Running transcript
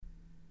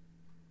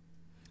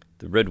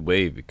the red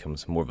wave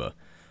becomes more of a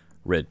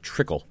red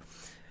trickle,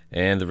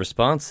 and the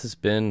response has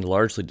been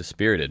largely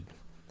dispirited.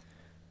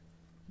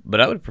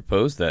 But I would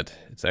propose that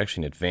it's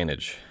actually an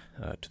advantage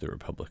to the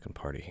Republican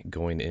Party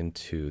going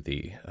into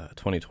the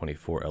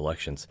 2024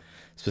 elections,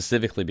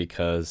 specifically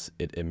because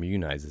it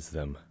immunizes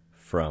them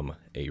from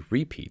a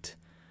repeat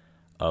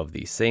of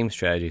the same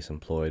strategies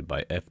employed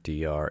by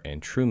FDR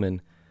and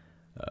Truman,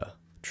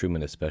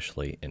 Truman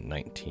especially in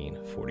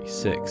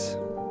 1946.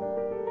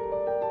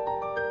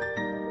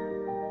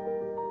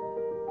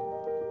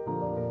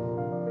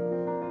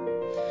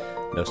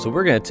 Now, so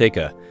we're going to take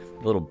a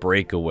little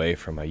break away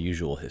from my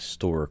usual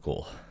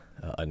historical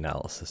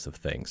analysis of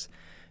things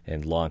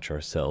and launch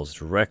ourselves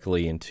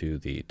directly into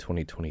the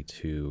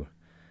 2022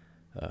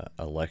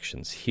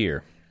 elections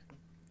here.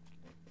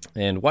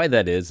 And why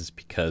that is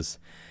because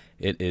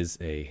it is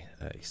a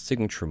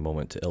signature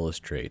moment to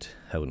illustrate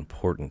how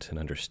important an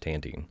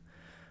understanding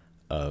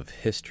of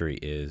history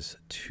is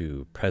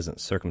to present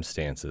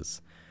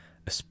circumstances,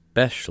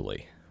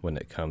 especially when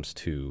it comes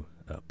to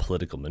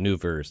political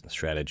maneuvers and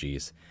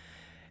strategies,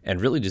 and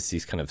really just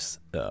these kind of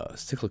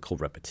cyclical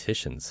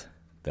repetitions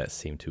that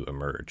seem to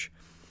emerge.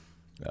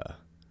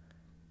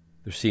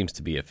 There seems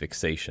to be a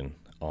fixation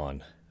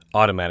on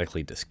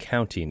automatically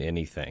discounting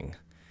anything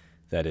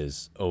that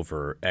is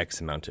over X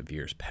amount of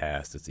years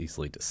past. It's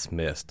easily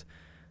dismissed,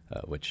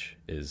 which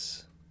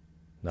is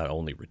not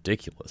only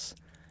ridiculous,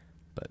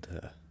 but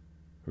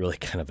really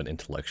kind of an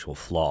intellectual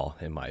flaw,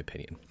 in my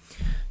opinion.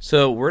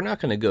 So we're not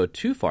going to go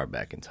too far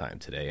back in time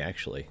today,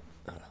 actually.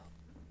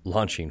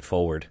 Launching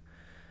forward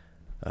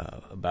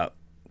about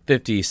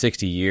 50,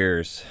 60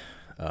 years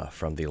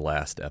from the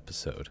last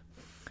episode.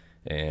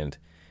 And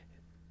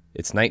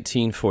it's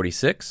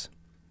 1946,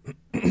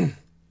 and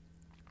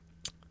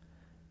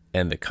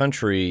the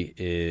country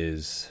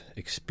is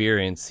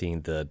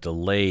experiencing the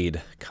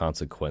delayed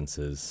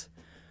consequences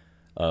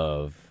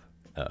of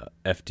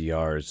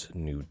FDR's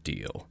New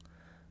Deal.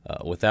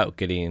 Without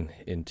getting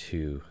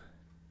into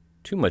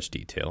too much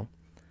detail,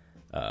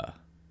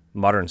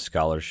 modern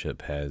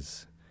scholarship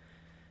has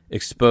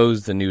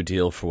exposed the New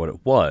Deal for what it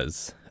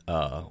was,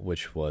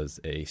 which was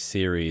a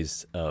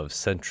series of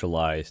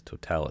centralized,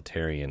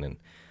 totalitarian, and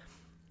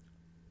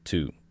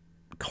to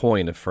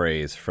coin a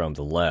phrase from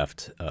the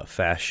left,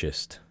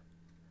 fascist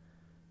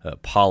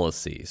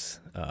policies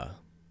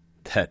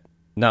that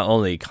not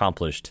only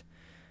accomplished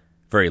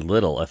very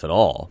little, if at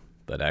all,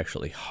 but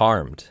actually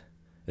harmed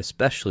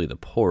especially the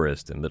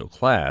poorest and middle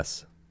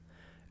class,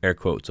 air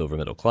quotes over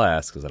middle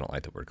class, because I don't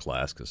like the word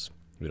class, because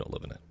we don't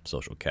live in a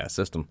social caste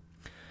system,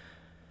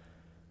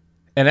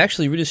 and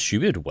actually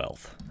redistributed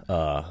wealth,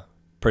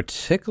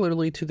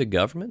 particularly to the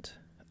government,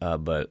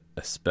 but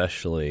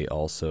especially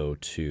also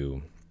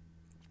to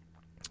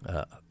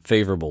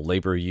favorable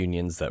labor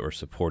unions that were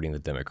supporting the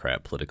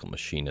Democrat political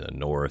machine in the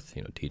North,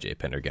 T.J.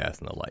 Pendergast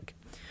and the like.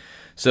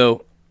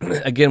 So,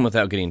 again,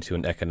 without getting into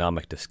an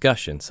economic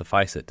discussion,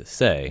 suffice it to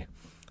say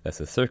that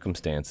the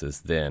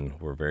circumstances then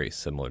were very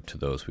similar to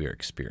those we are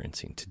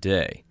experiencing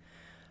today.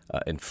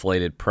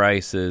 Inflated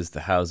prices,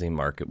 the housing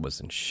market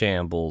was in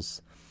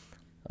shambles,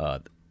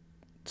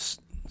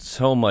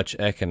 so much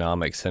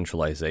economic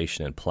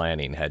centralization and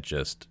planning had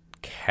just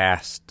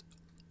cast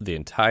the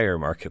entire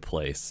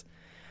marketplace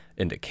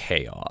into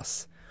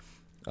chaos.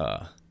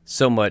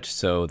 So much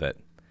so that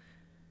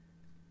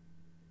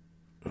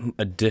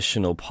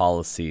additional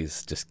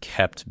policies just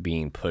kept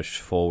being pushed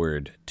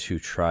forward to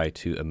try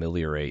to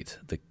ameliorate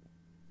the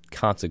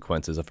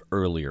consequences of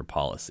earlier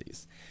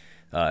policies.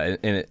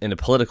 In a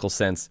political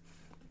sense,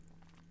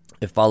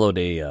 it followed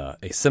a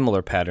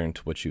similar pattern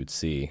to what you would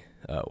see,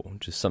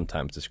 which is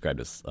sometimes described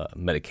as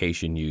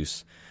medication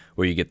use,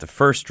 where you get the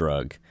first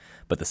drug,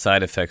 but the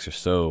side effects are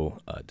so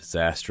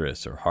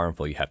disastrous or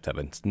harmful, you have to have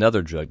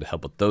another drug to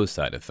help with those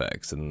side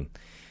effects. And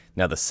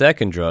now the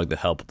second drug to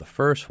help with the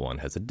first one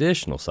has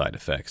additional side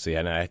effects. So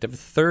now I have to have a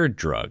third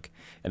drug,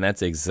 and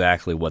that's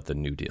exactly what the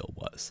New Deal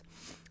was.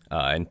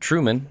 And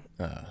Truman,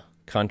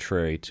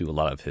 contrary to a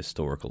lot of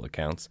historical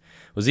accounts,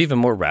 was even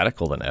more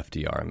radical than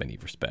FDR in many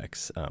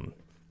respects.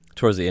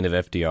 Towards the end of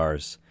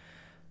FDR's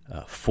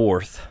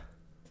fourth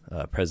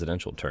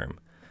presidential term,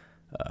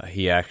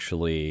 he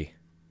actually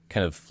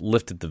kind of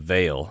lifted the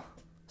veil,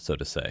 so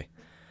to say,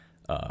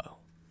 and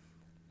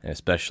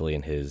especially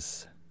in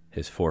his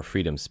For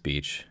Freedom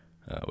speech,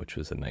 which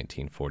was in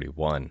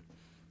 1941.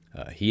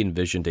 He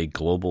envisioned a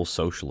global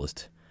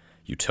socialist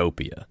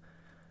utopia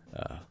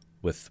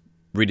with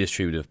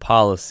redistributive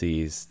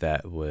policies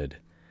that would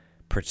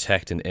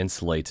protect and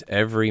insulate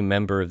every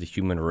member of the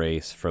human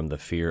race from the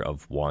fear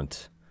of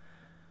want,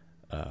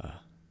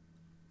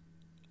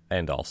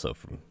 and also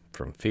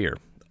from fear,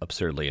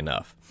 absurdly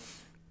enough.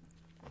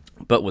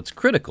 But what's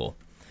critical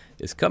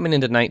is coming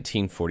into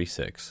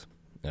 1946,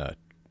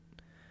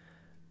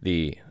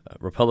 the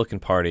Republican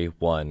Party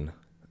won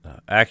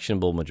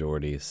actionable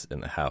majorities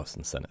in the House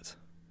and Senate.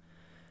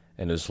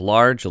 And it was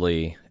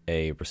largely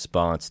a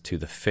response to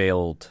the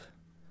to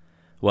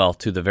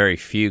the very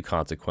few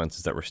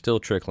consequences that were still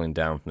trickling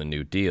down from the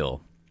New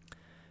Deal,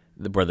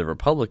 where the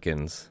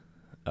Republicans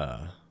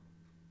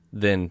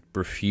then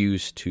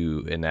refused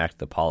to enact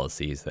the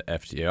policies that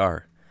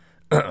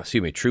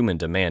Truman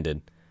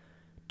demanded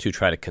to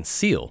try to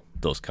conceal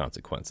those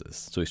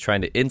consequences. So he's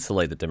trying to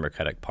insulate the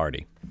Democratic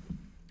Party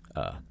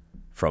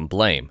from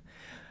blame.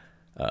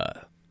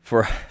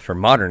 For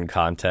modern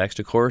context,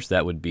 of course,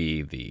 that would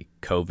be the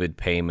COVID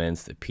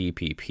payments, the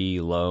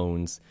PPP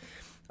loans,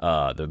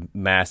 the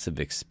massive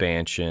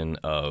expansion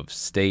of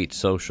state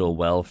social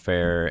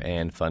welfare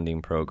and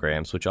funding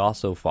programs, which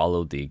also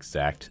followed the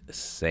exact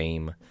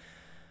same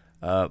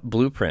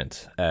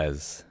blueprint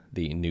as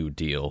the New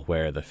Deal,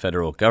 where the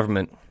federal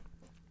government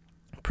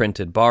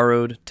printed,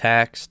 borrowed,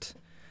 taxed,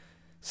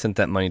 sent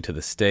that money to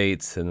the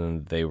states, and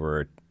then they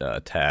were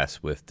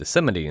tasked with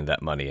disseminating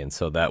that money. And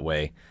so that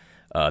way,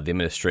 the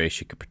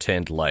administration could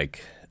pretend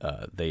like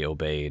they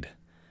obeyed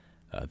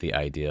the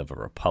idea of a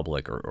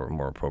republic, or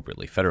more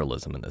appropriately,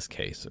 federalism in this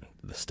case,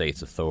 the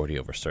state's authority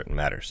over certain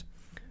matters,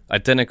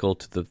 identical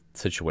to the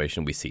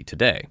situation we see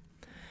today.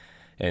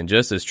 And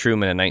just as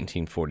Truman in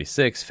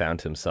 1946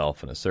 found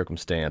himself in a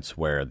circumstance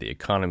where the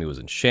economy was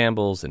in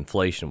shambles,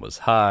 inflation was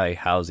high,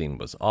 housing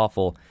was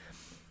awful,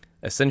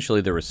 essentially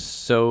there was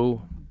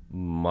so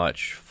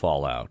much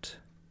fallout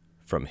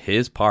from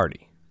his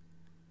party.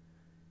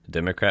 The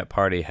Democrat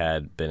Party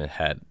had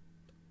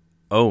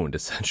owned,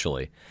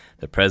 essentially,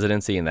 the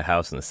presidency in the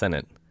House and the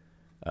Senate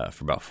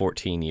for about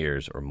 14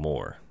 years or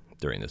more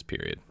during this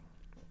period.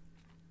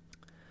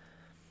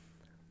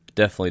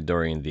 Definitely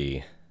during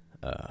the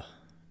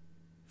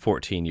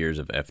 14 years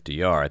of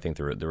FDR, I think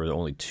there were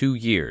only 2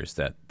 years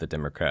that the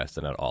Democrats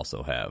did not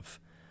also have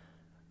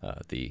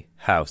the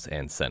House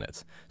and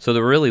Senate. So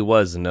there really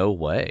was no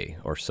way,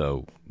 or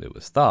so it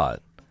was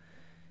thought,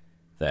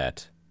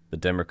 that the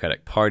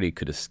Democratic Party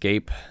could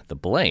escape the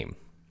blame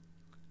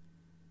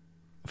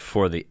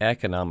for the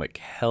economic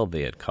hell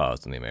they had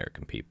caused on the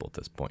American people at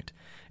this point,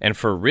 and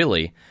for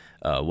really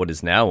what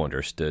is now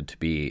understood to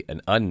be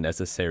an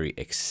unnecessary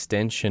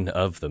extension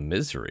of the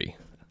misery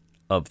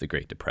of the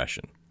Great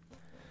Depression.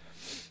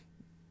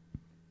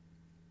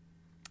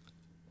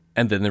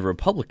 And then the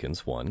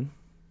Republicans won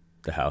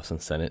the House and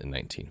Senate in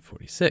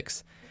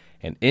 1946,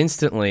 and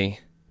instantly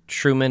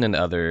Truman and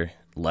other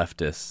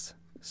leftists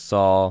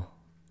saw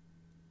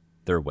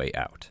their way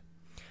out.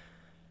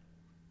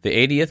 The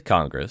 80th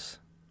Congress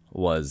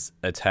was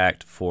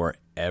attacked for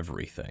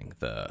everything.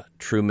 The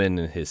Truman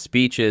and his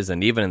speeches,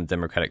 and even in the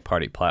Democratic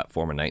Party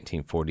platform in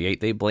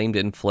 1948, they blamed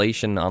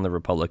inflation on the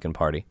Republican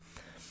Party,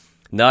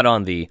 not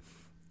on the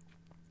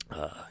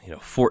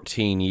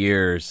 14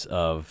 years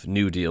of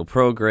New Deal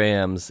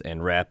programs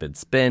and rapid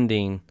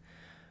spending,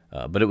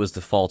 but it was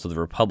the fault of the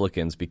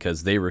Republicans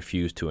because they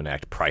refused to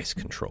enact price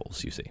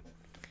controls, you see.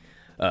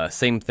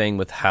 Same thing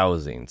with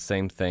housing,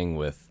 same thing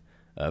with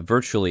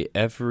virtually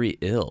every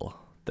ill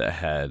that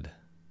had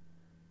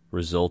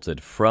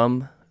resulted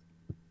from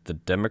the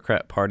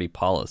Democrat Party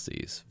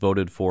policies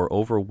voted for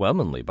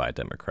overwhelmingly by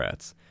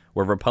Democrats,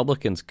 where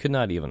Republicans could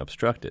not even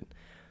obstruct it.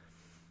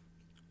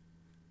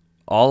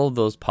 All of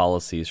those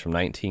policies from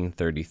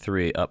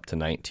 1933 up to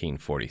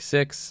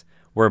 1946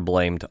 were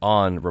blamed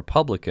on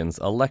Republicans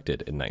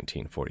elected in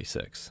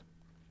 1946.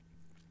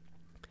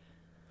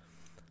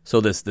 So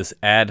this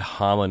ad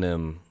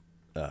hominem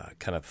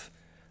kind of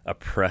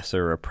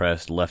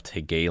oppressor-oppressed left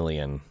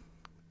Hegelian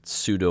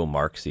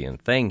pseudo-Marxian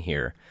thing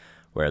here,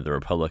 where the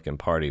Republican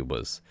Party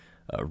was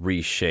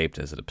reshaped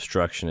as an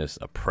obstructionist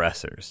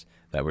oppressors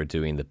that were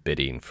doing the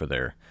bidding for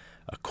their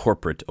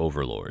corporate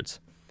overlords.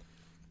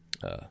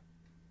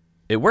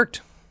 It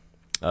worked.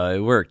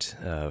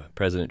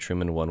 President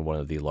Truman won one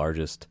of the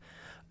largest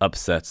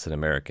upsets in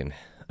American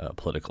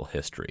political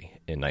history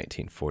in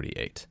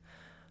 1948,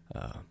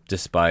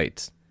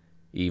 despite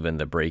even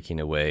the breaking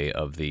away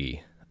of the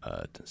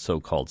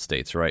so-called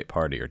States' Right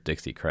Party, or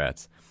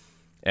Dixiecrats,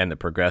 and the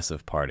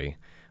Progressive Party,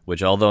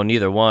 which, although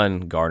neither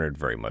one garnered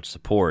very much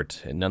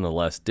support, it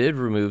nonetheless did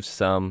remove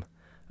some,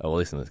 well, at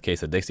least in the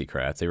case of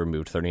Dixiecrats, they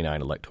removed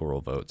 39 electoral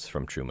votes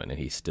from Truman, and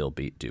he still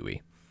beat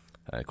Dewey.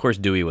 Of course,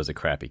 Dewey was a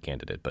crappy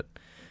candidate, but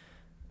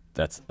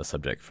that's a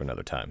subject for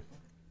another time.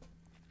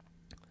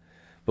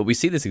 But we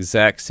see this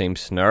exact same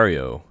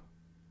scenario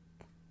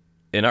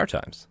in our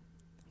times,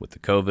 with the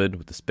COVID,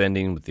 with the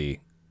spending, with the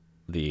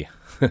the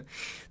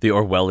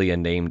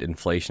Orwellian named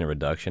Inflation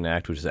Reduction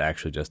Act, which is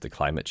actually just a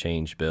climate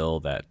change bill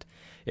that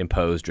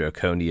imposed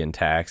draconian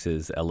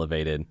taxes,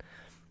 elevated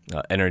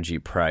energy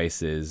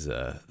prices,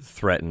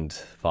 threatened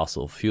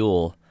fossil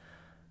fuel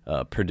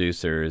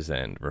producers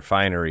and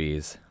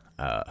refineries,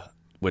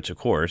 which, of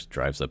course,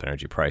 drives up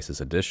energy prices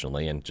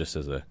additionally. And just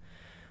as a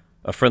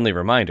friendly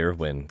reminder,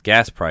 when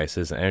gas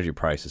prices and energy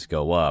prices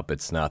go up,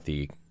 it's not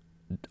the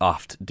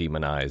oft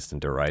demonized and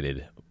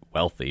derided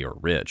wealthy or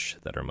rich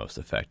that are most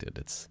affected.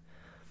 It's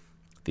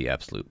the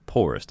absolute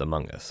poorest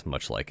among us,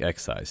 much like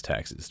excise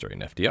taxes during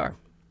FDR.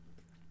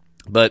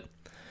 But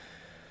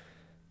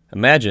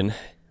imagine,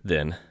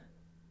 then,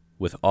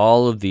 with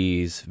all of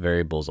these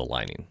variables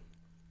aligning,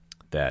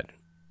 that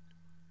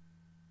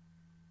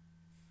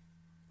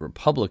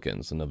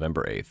Republicans on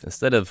November 8th,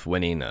 instead of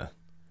winning a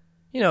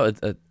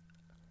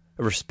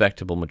a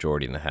respectable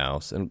majority in the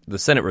House, and the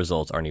Senate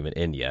results aren't even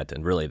in yet,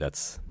 and really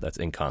that's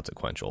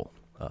inconsequential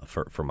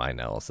for my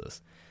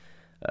analysis.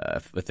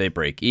 If they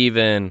break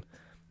even,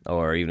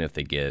 or even if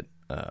they get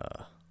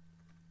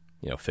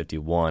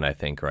 51, I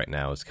think right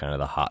now is kind of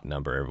the hot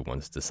number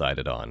everyone's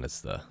decided on.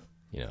 It's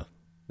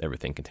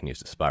everything continues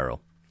to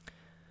spiral,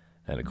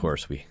 and of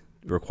course we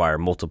require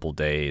multiple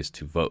days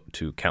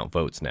to count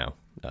votes now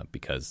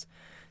because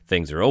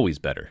things are always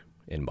better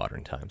in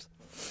modern times.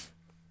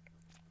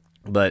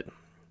 But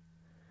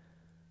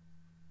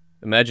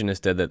imagine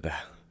instead that the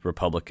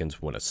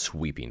Republicans won a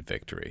sweeping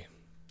victory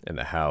in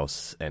the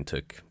House and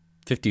took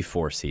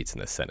 54 seats in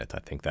the Senate. I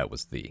think that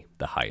was the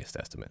highest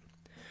estimate.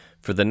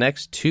 For the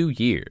next 2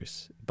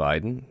 years,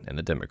 Biden and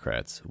the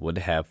Democrats would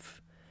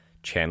have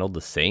channeled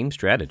the same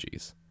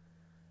strategies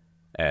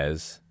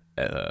as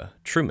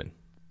Truman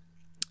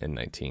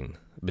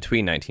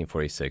between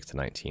 1946 to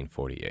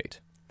 1948.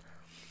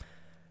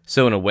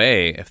 So in a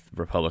way, if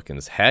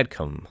Republicans had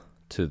come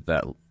to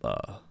that,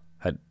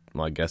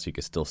 I guess you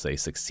could still say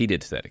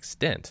succeeded to that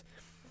extent,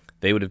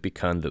 they would have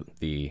become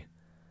the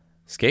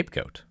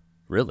scapegoat,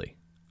 really,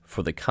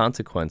 for the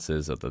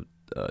consequences of the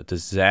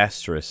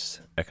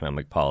disastrous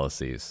economic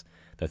policies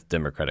that the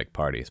Democratic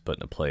Party has put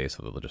into place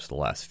over just the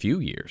last few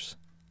years.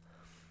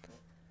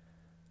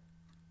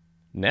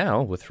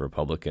 Now, with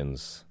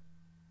Republicans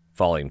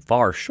falling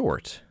far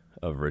short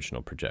of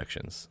original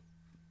projections,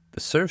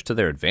 this serves to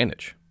their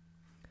advantage.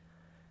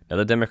 Now,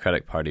 the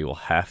Democratic Party will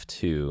have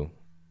to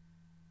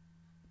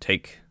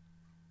take,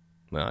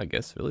 well, I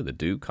guess, really the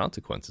due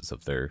consequences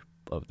of their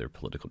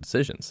political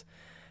decisions.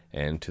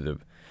 And to the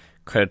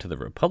credit to the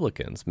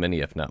Republicans, many,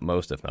 if not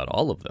most, if not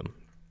all of them,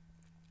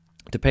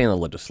 depending on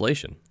the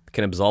legislation,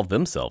 can absolve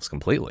themselves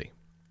completely.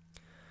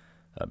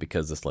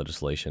 Because this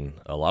legislation,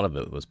 a lot of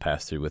it was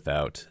passed through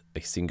without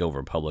a single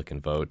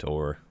Republican vote,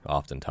 or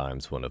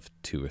oftentimes one of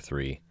 2 or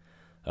 3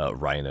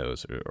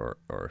 rhinos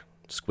or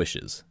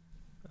squishes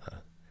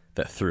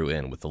that threw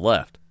in with the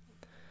left.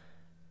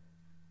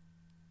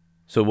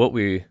 So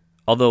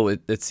although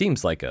it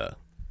seems like a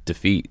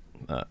defeat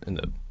in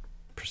the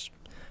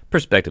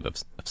perspective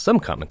of some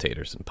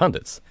commentators and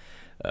pundits,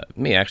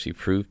 may actually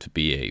prove to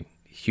be a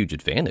huge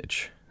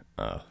advantage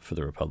for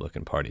the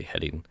Republican Party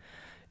heading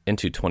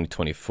into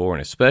 2024,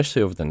 and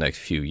especially over the next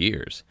few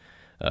years.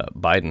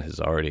 Biden has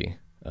already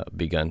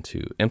begun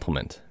to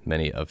implement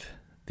many of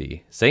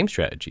the same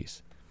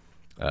strategies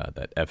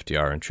that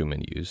FDR and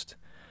Truman used,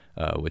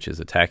 which is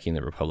attacking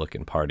the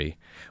Republican Party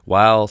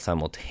while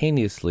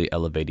simultaneously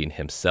elevating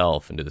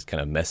himself into this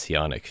kind of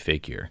messianic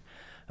figure.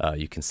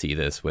 You can see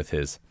this with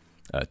his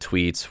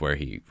tweets where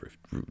he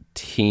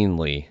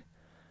routinely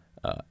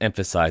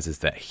emphasizes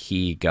that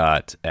he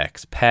got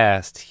X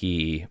passed,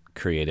 he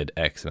created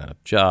X amount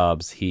of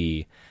jobs,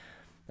 he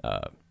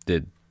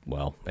did,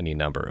 any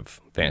number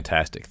of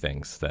fantastic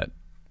things that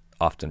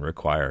often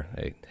require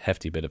a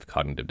hefty bit of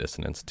cognitive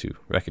dissonance to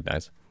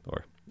recognize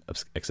or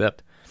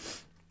accept.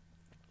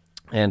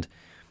 And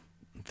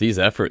these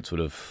efforts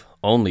would have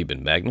only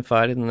been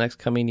magnified in the next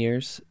coming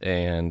years,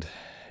 and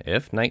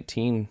if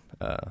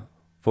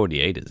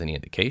 1948 is any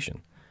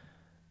indication,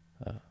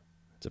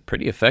 it's a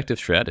pretty effective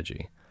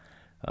strategy.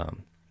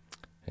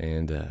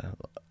 And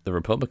the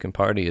Republican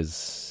Party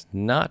is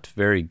not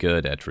very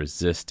good at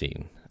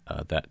resisting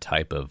that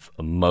type of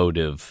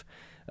emotive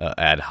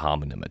ad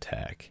hominem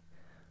attack.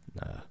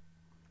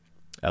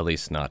 At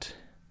least not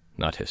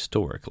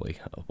historically.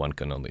 One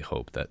can only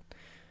hope that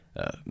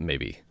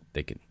maybe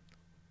they could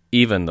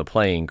even the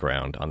playing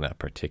ground on that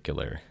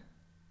particular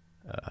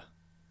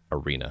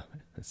arena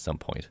at some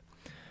point.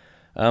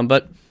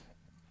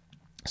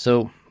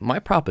 So my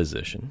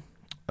proposition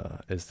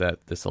is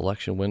that this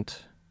election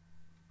went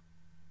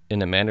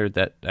in a manner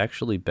that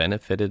actually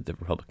benefited the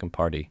Republican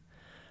Party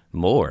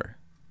more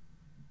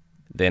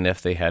than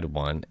if they had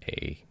won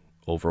a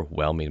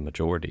overwhelming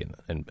majority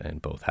in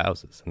both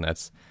houses. And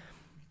that's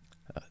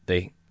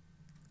they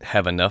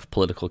have enough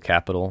political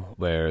capital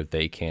where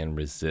they can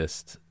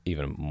resist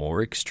even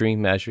more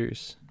extreme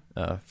measures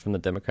from the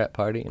Democrat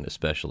Party, and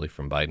especially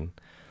from Biden,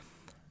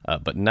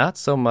 but not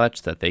so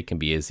much that they can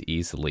be as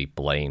easily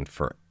blamed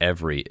for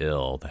every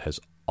ill that has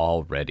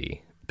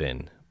already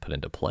been put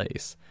into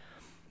place.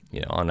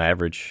 On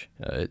average,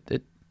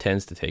 it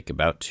tends to take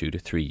about 2 to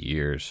 3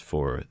 years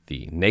for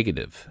the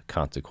negative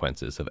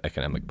consequences of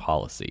economic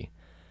policy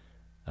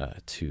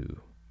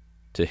to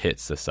hit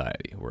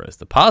society, whereas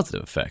the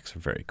positive effects are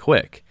very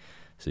quick.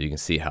 So you can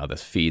see how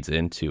this feeds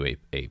into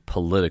a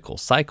political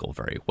cycle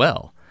very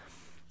well.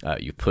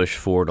 You push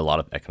forward a lot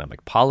of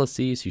economic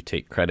policies, you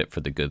take credit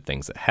for the good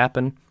things that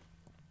happen,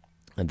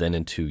 and then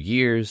in 2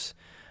 years,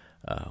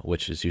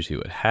 which is usually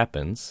what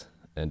happens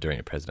during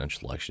a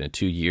presidential election, in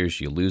 2 years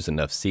you lose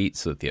enough seats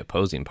so that the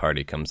opposing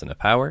party comes into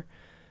power,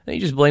 and you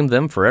just blame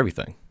them for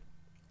everything.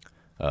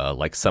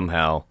 Like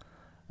somehow,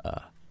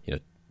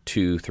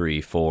 2,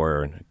 3,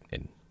 4,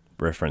 in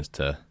reference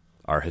to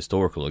our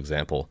historical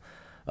example,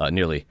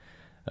 nearly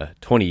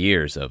 20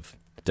 years of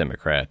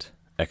Democrat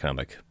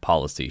economic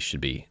policy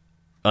should be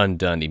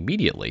undone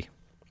immediately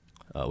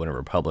when a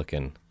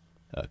Republican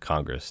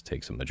Congress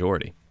takes a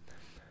majority.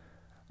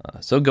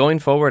 So going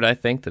forward, I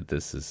think that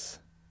this is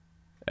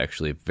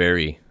actually a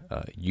very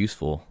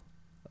useful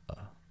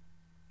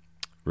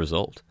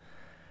result.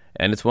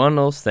 And it's one of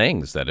those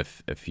things that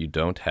if you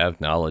don't have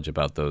knowledge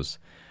about those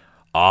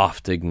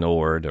oft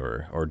ignored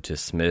or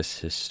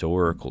dismissed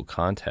historical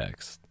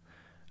contexts,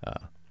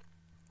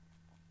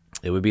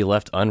 it would be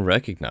left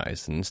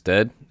unrecognized. And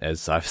instead,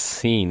 as I've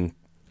seen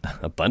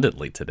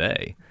abundantly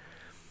today,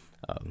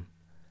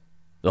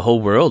 the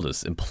whole world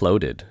is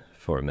imploded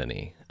for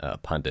many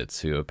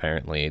pundits who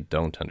apparently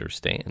don't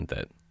understand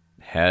that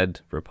had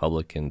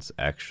Republicans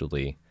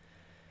actually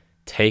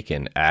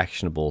taken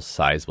actionable,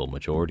 sizable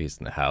majorities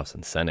in the House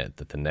and Senate,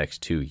 that the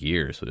next 2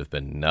 years would have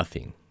been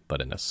nothing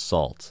but an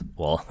assault,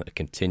 well, a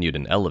continued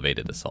and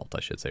elevated assault, I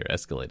should say, or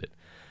escalated,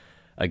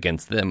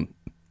 against them.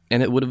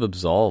 And it would have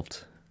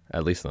absolved,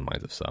 at least in the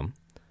minds of some,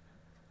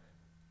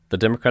 the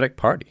Democratic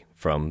Party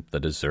from the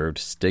deserved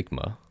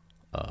stigma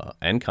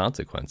and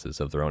consequences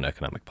of their own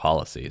economic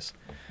policies.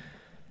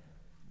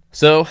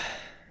 So,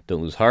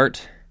 don't lose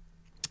heart,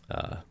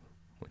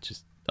 which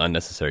is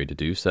unnecessary to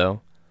do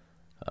so.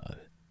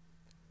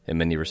 In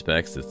many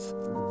respects, it's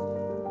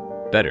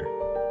better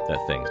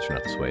that things turn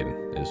out this way.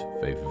 It is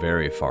a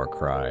very far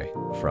cry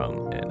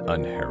from an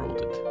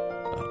unheralded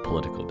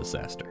political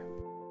disaster.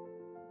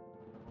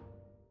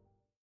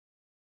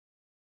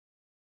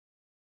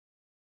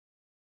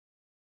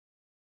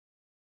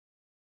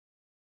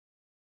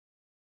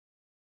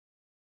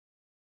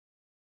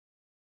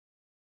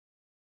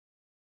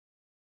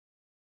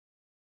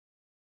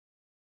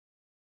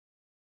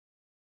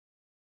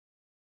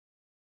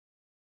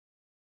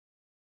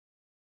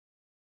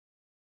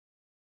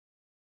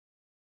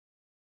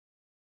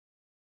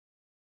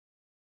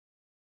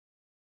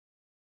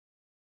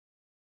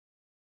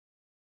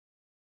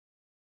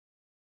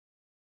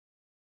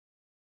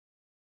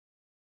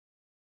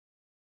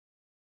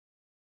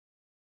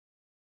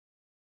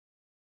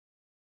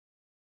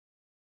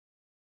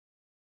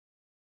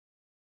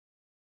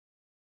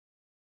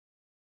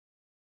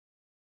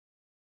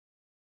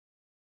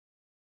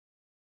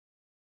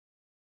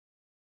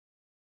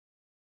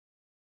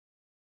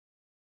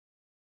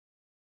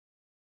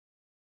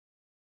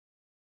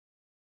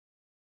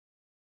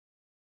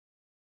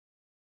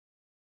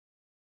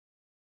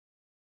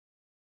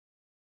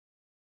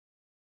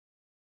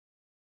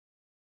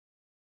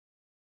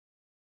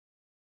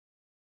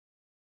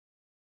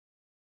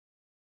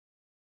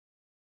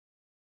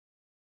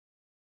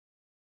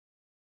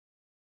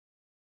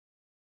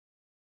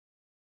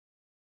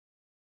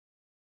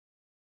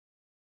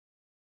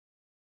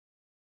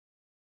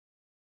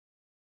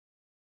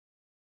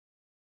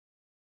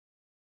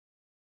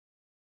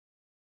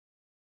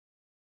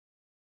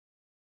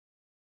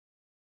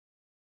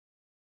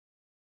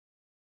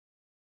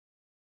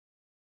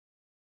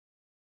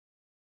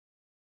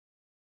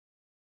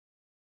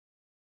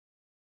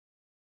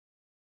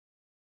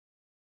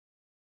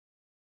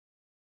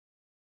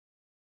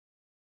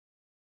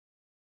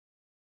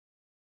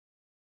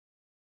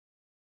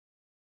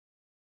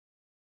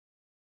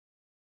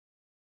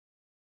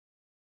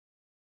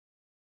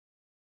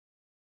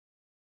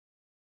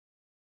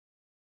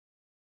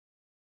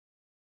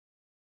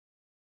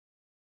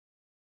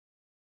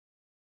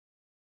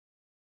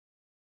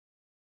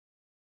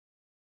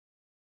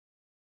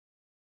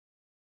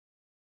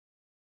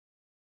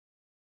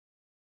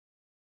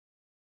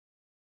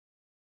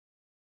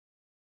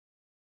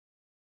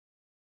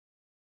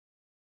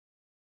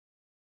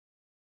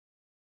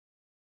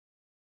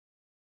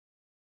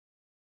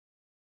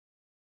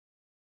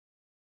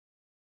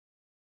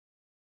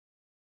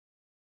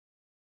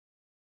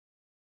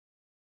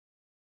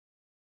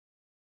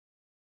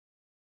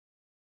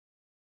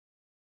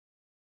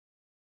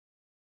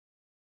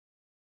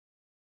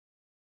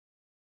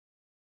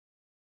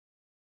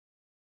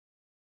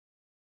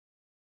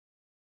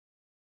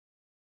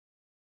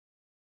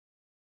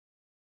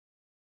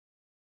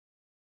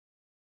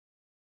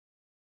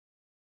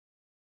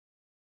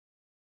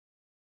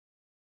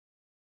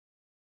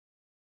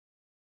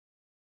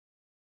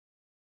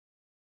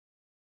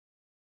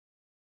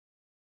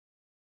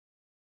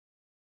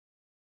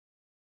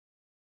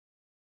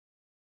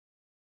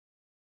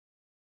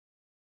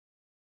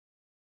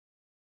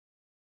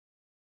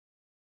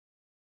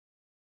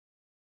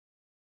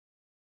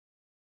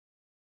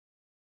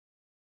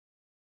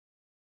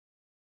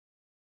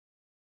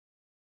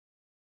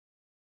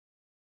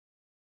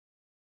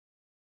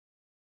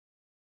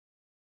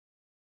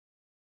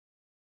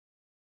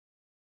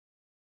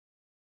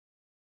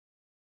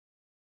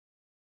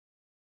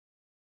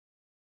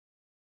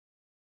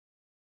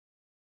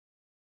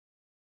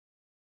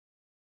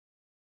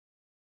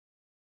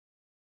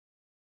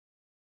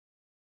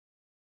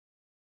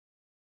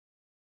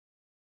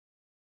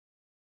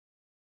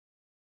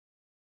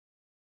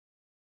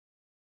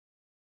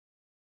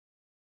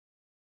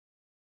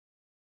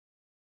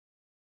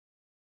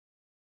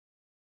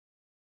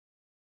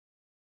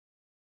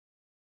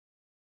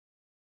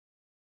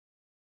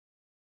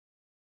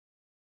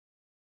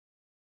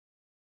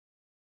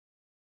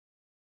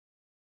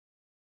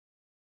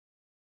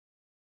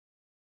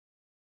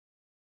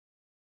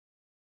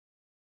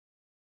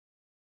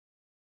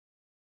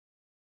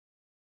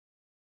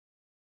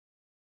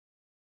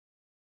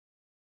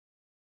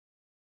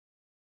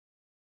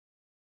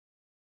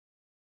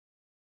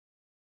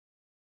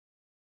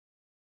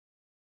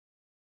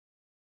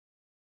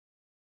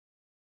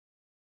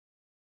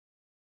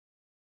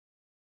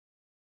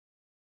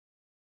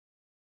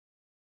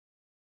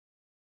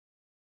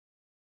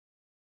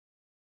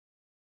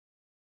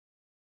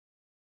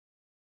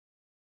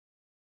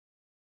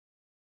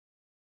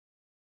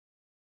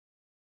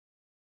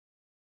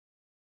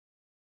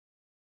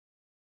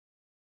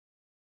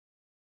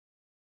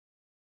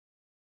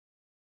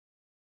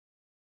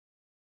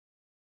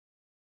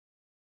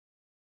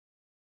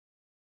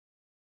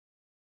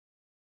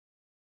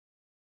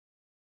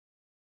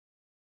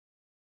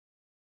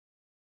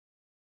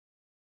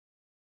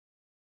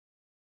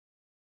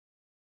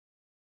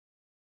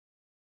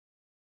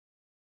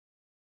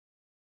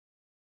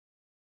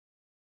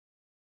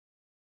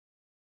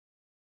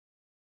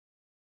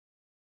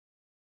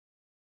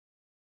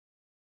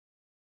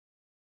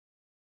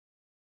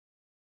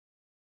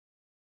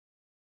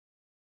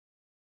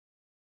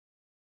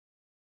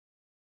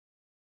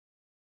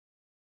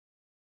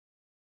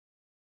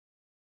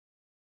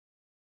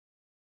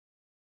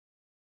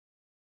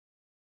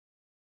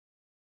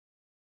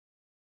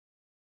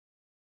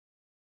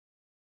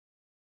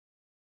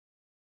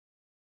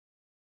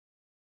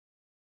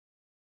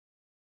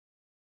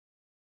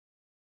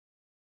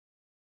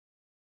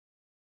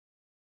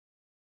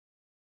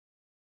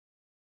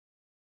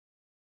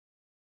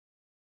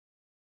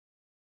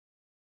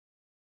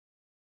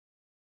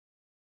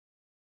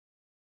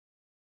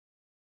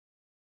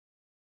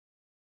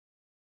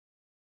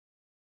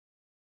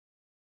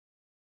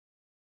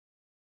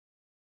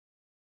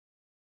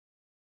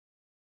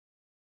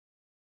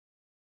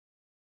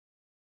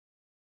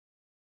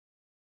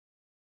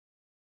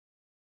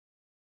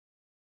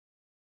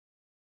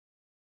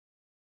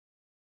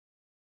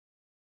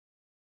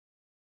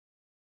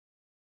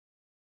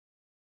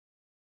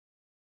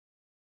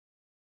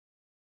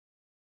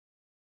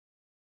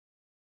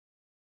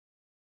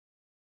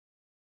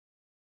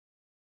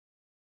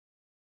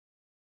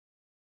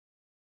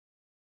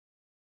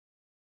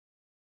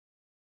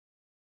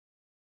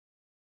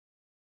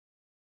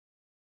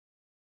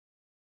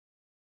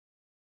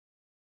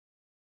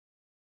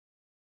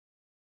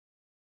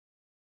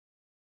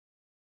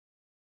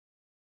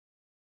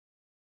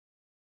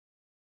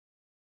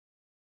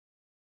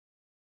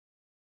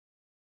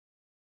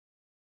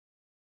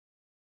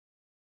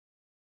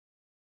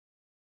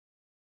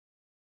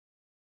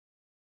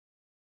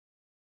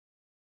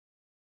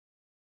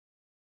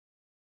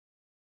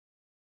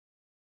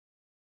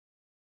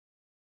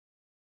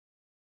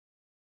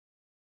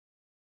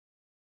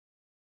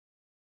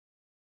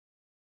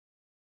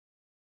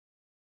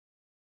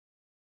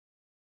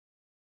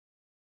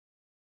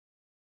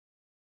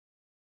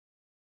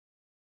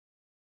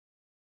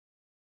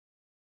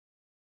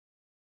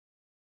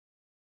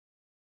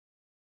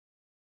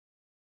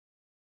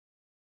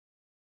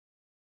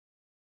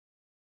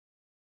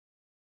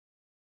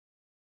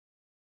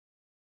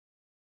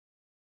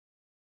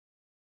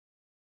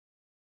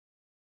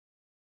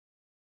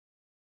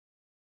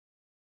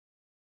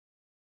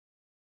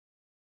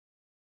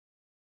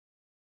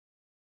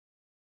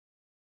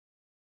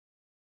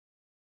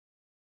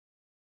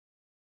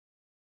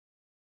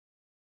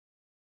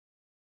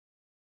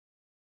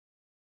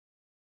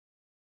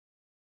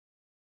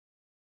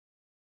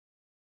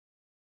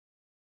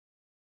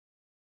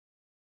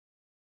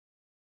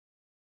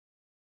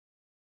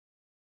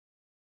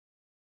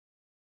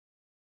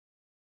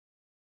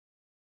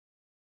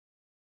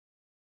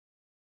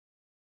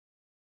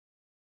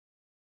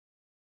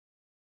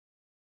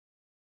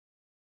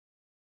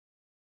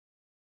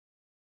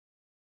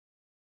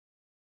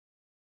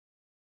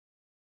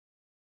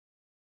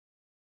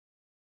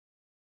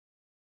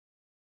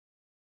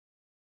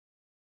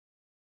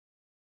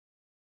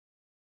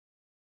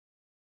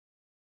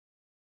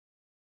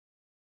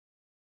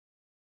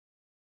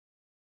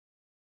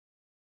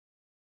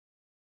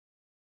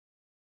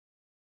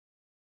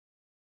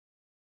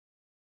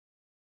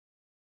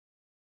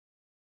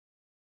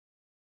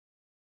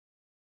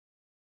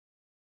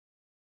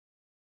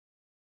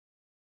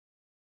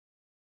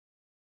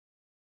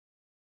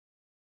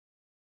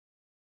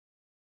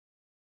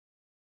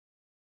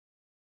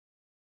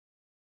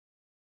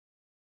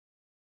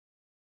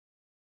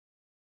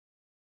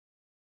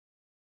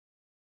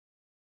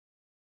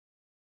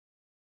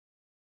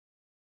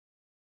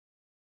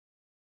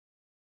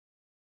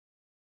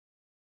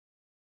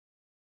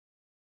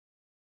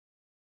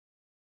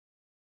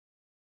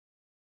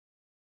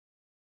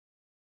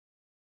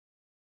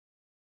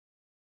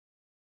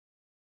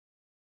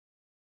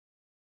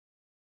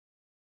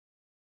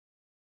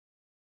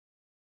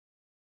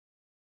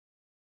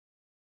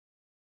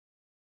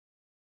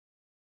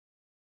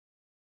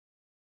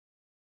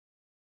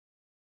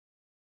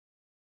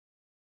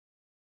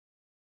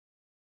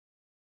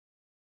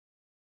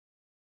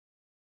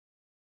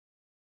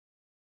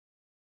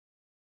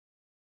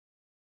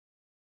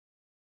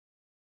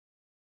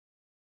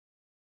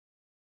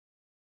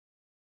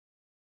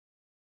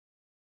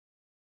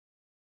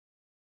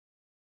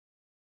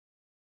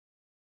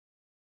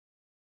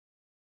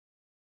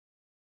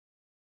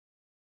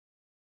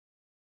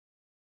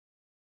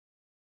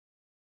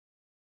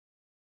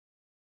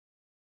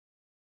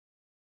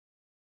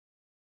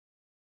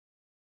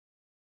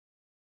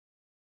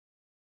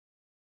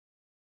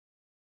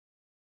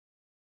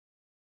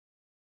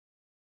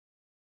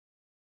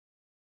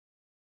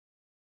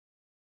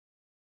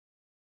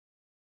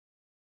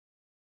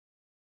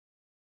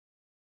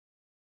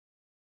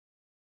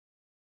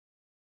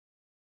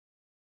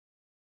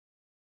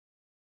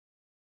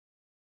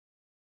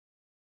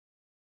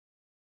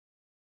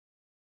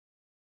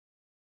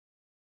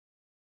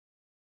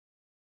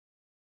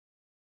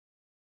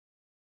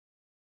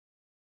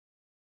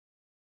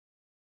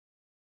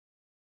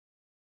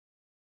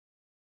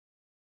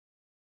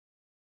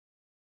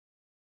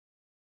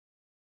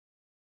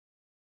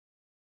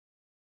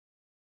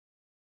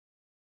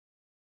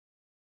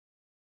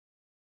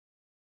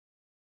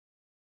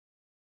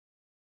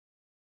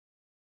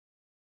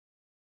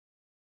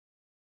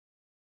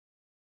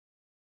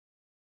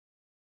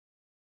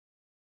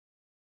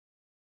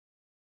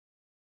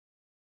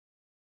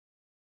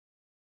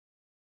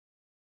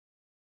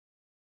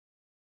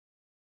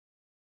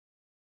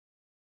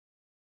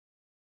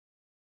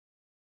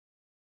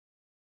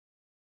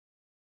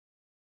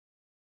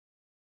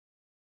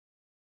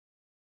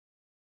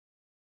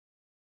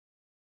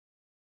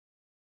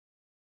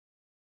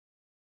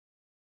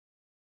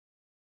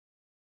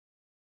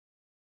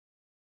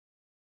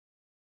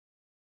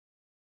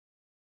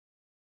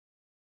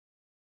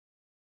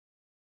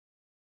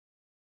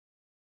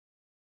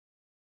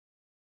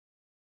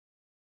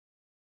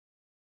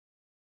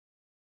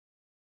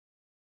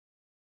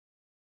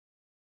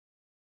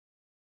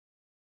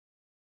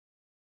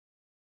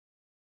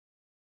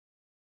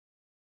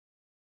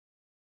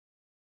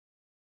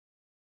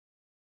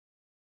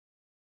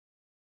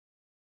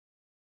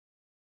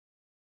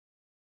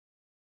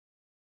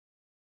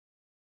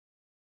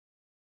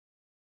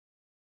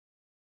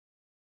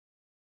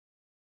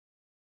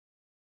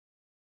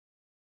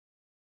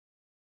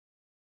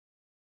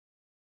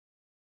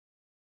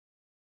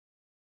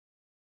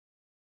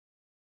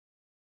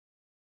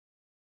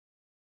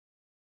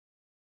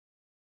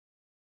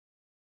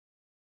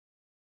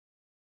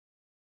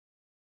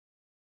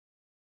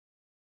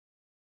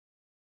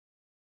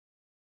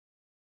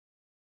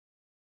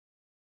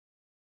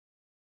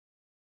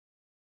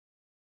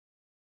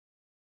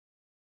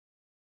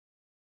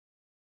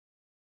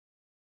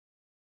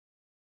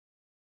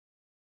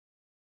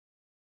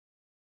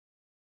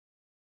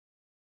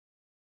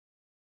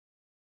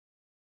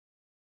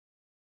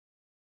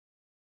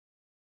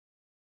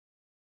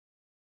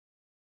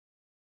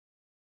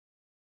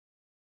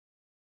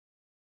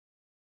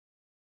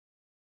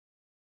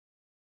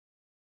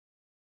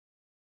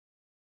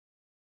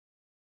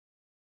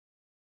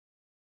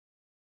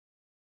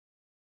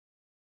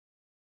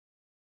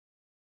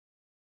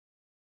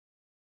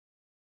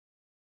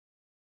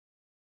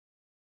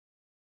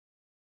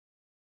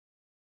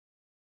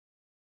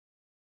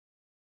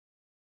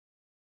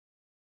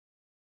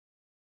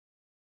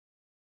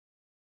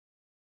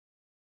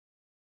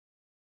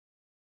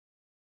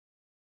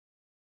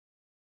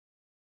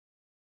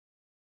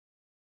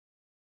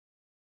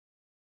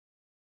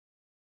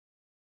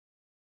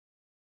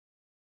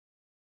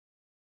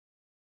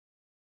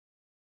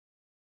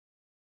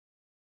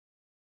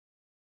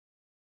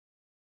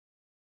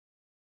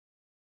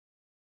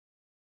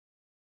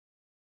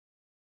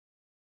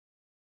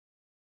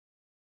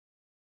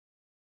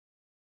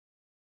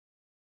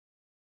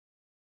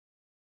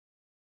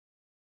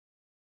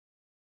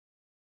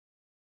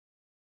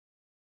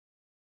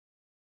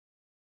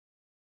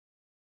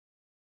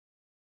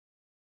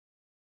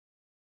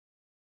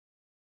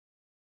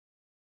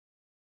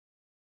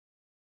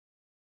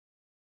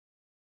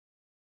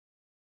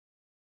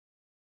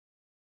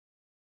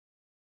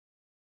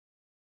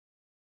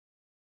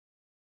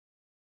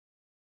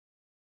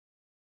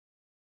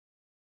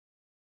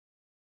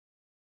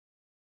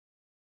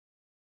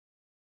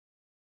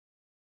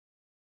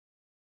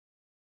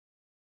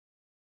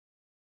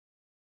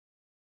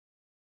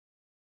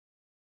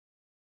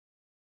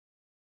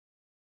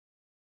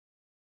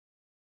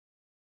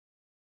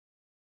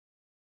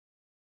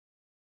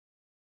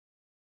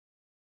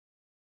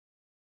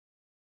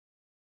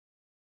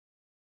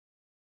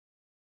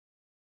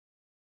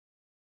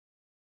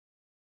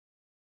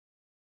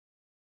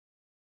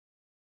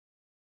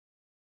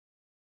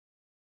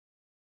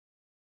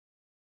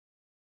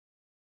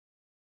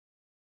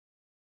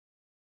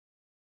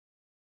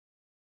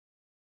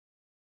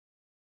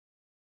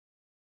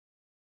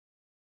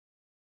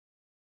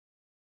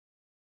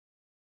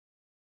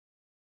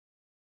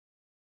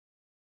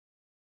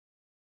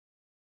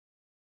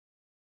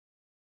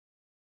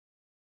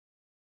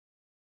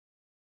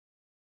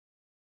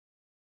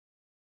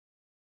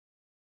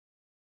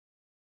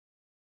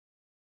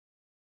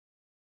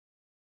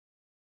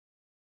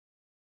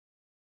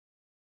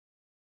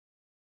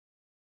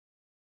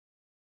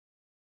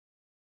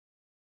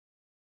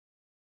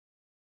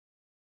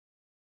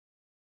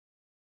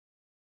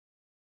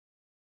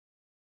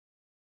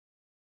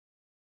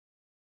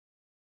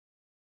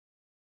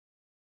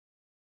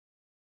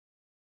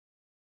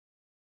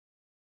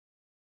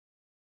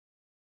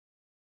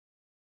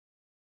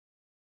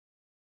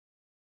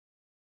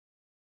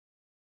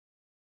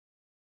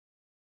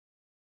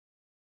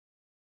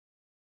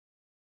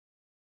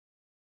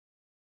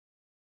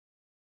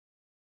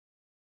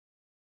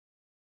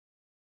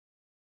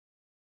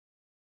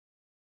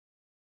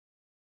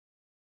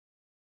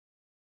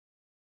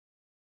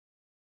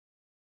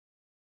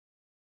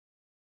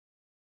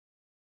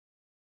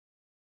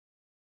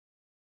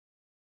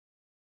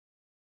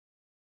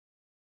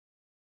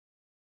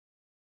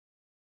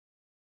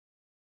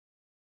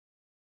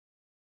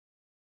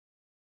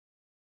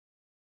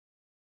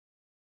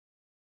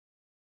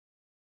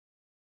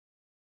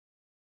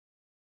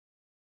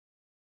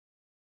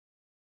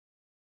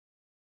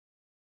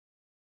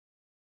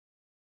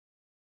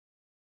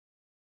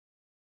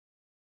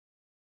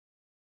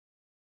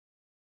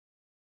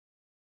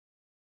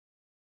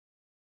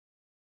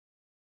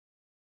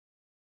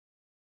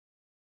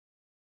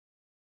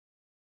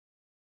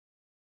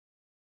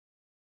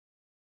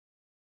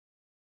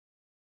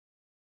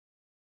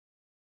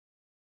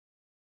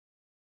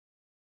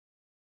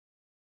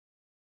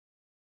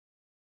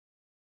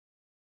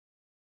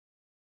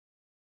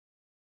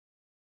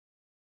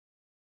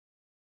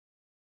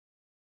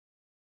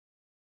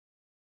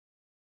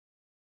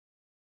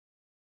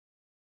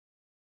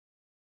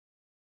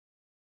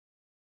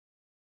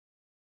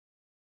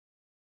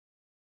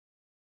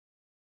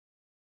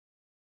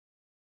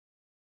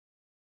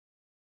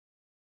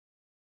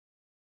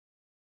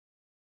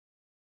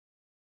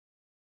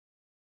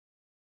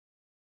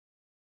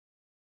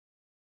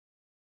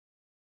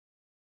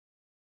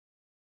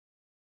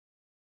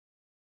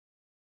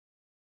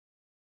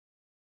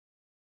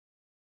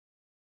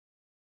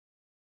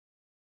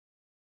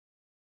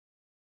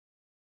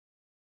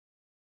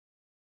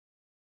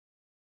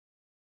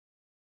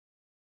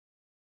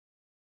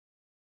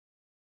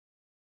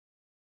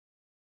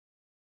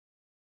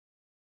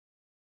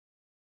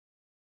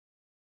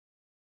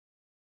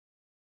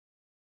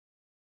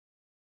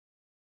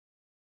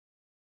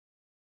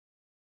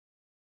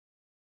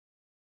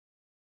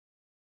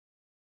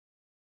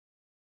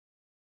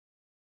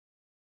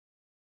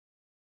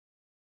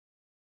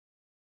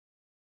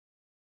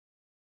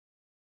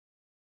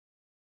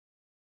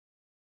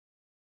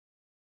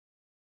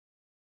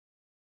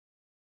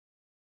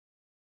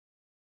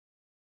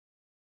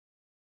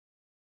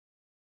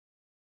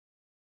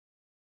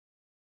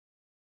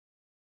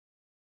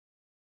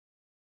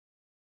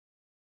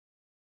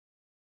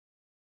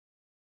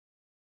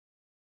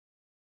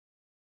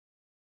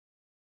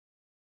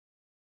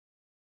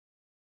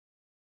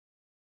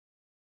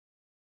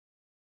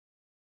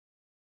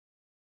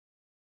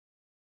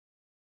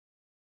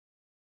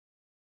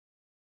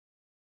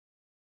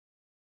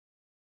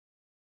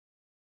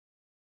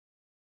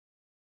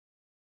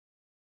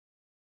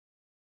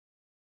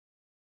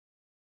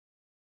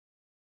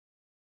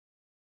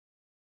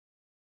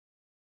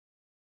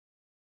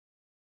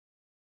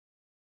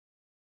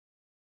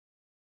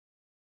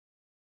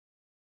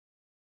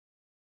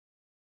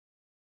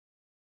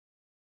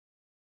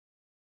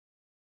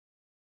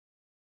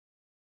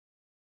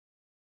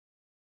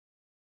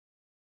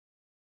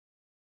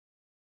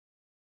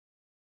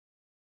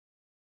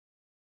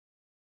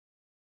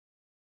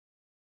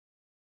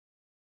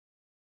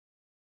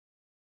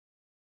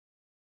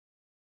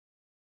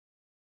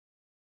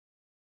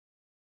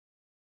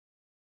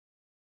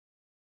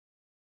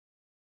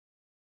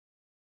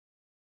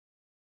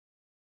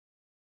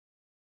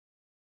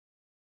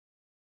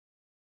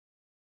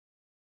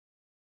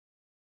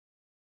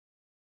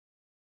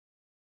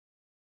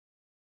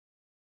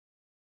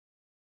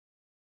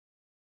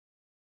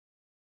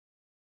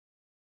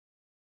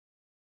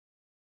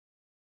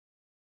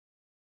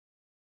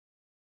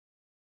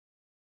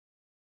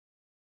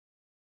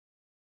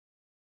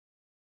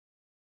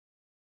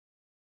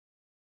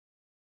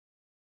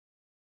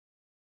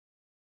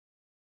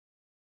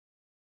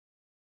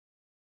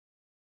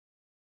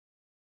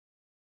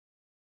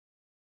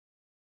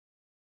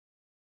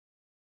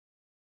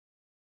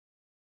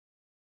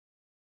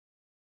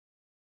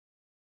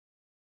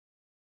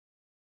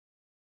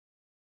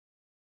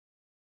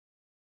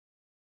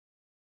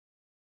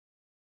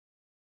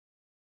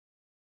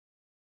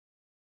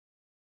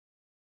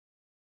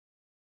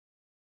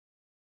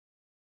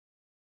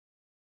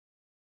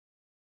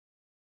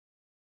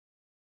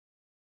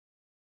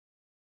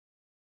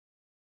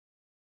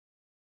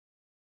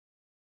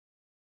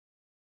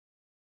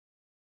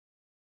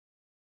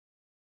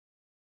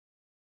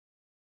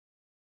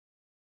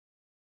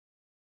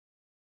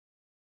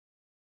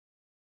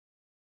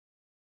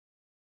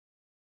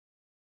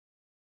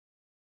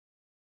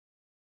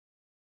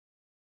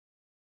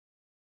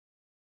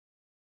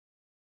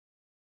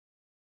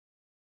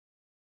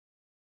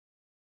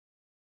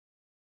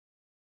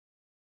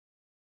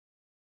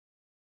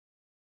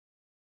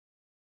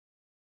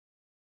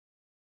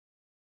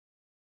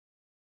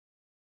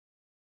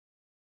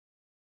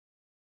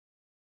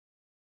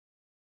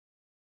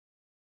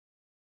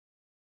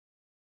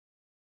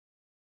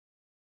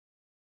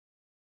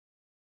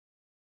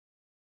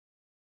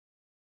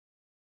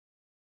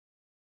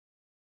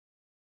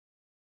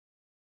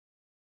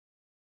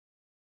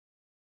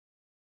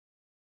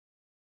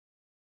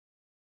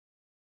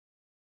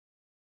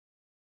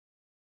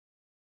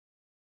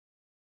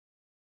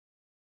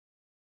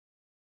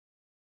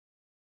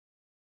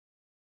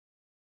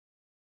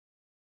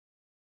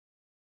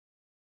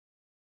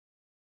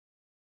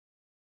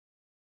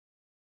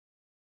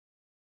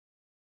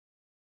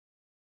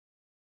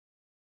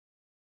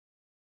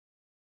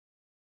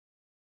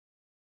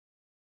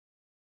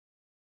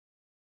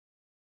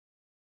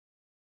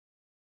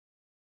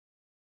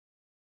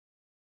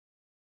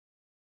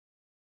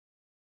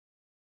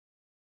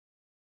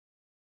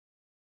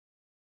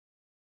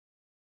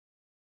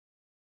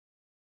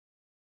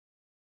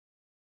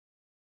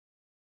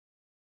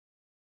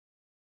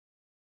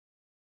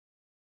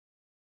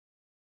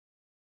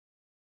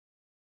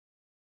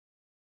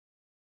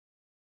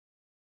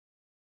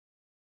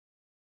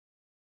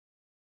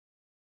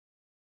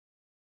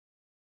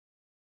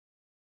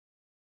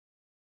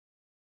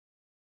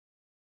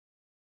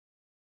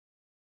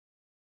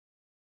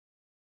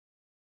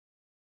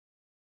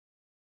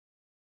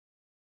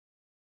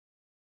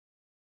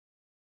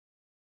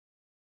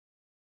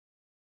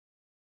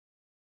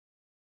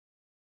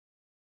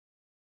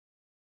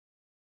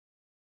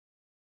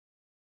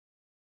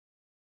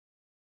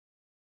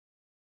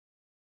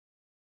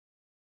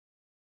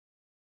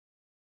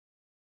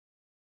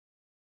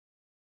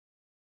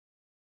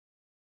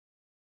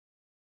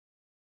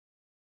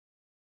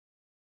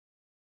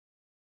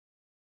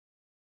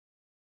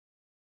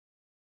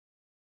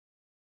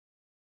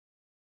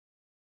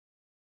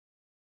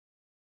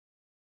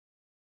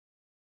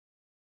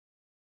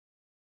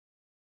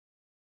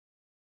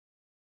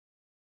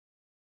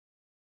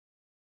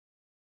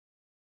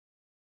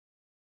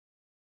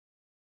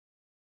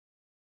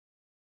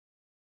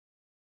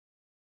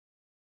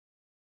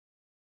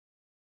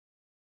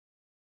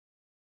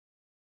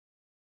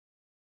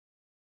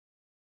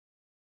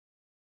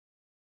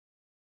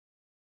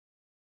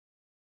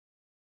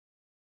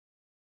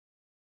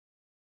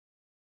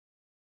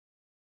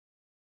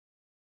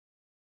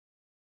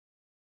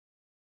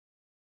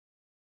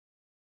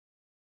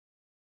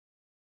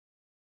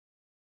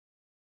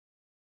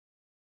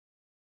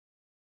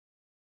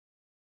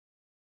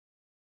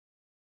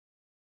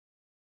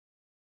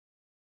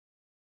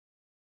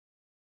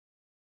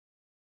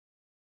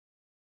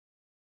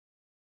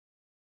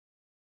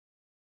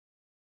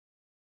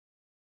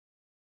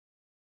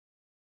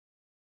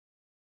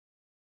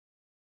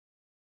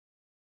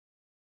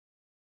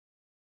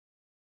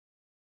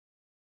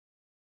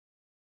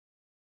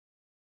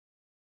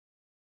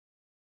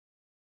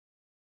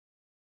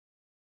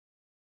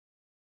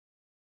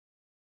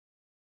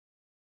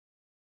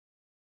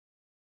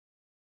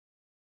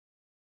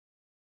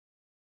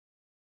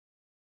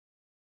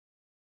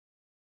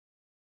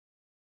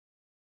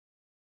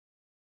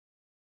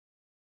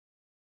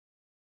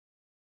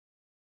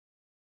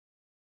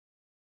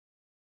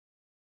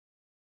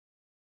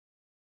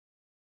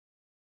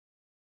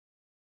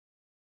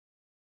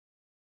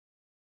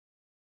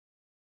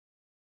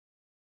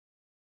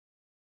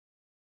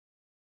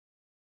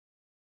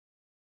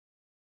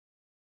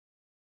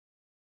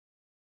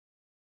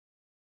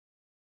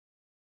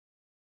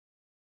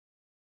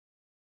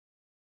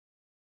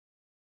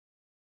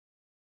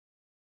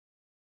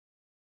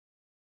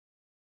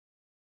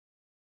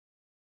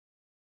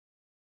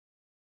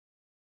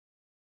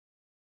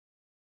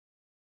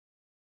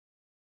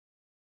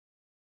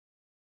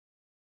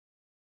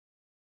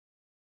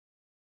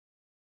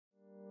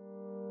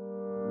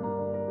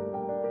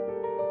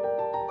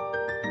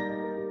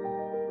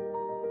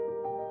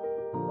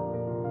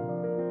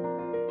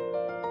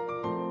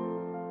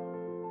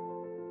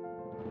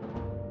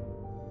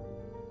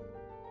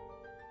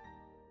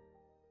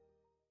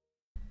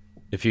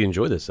 If you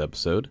enjoyed this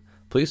episode,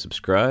 please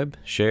subscribe,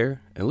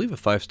 share, and leave a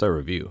 5-star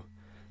review.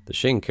 The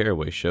Shane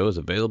Caraway Show is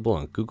available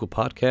on Google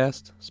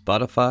Podcasts,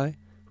 Spotify,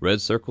 Red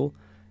Circle,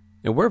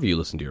 and wherever you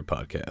listen to your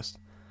podcast.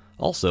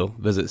 Also,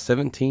 visit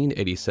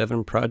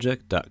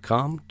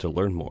 1787project.com to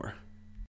learn more.